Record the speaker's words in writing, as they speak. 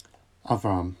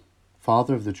Avraham,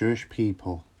 father of the Jewish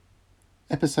people.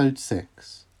 Episode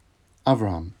 6.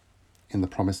 Avraham in the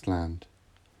Promised Land.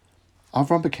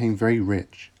 Avraham became very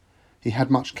rich. He had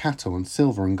much cattle and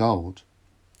silver and gold.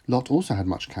 Lot also had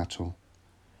much cattle.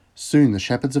 Soon the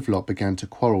shepherds of Lot began to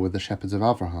quarrel with the shepherds of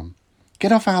Avraham.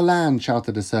 "Get off our land,"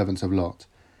 shouted the servants of Lot.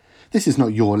 "This is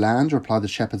not your land," replied the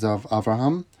shepherds of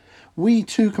Avraham. "We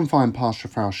too can find pasture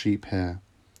for our sheep here."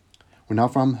 When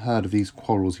Avraham heard of these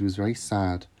quarrels, he was very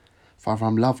sad, for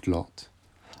Avraham loved Lot.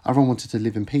 Avraham wanted to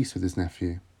live in peace with his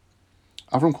nephew.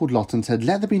 Avraham called Lot and said,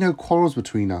 "Let there be no quarrels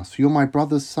between us, for you're my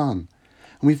brother's son,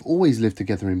 and we've always lived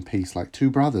together in peace like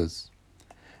two brothers.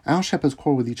 Our shepherds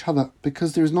quarrel with each other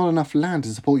because there is not enough land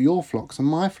to support your flocks and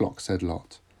my flocks," said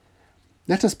Lot.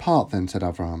 "Let us part then," said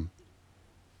Avraham.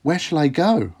 "Where shall I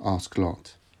go?" asked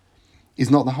Lot.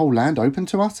 "Is not the whole land open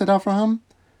to us?" said Avraham.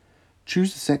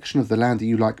 "Choose the section of the land that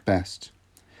you like best.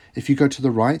 If you go to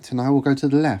the right, then I will go to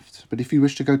the left. But if you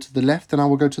wish to go to the left, then I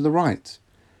will go to the right."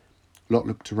 Lot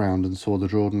looked around and saw the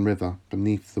Jordan River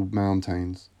beneath the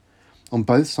mountains. On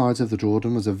both sides of the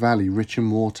Jordan was a valley rich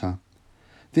in water.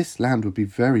 This land would be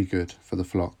very good for the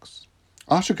flocks.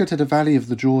 "I shall go to the valley of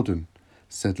the Jordan,"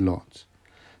 said Lot.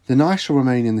 "Then I shall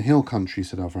remain in the hill country,"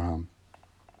 said Avraham.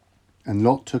 And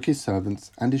Lot took his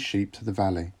servants and his sheep to the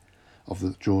valley of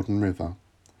the Jordan River,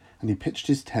 and he pitched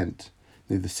his tent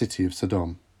near the city of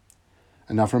Sodom.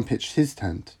 And Avraham pitched his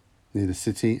tent near the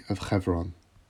city of Hebron.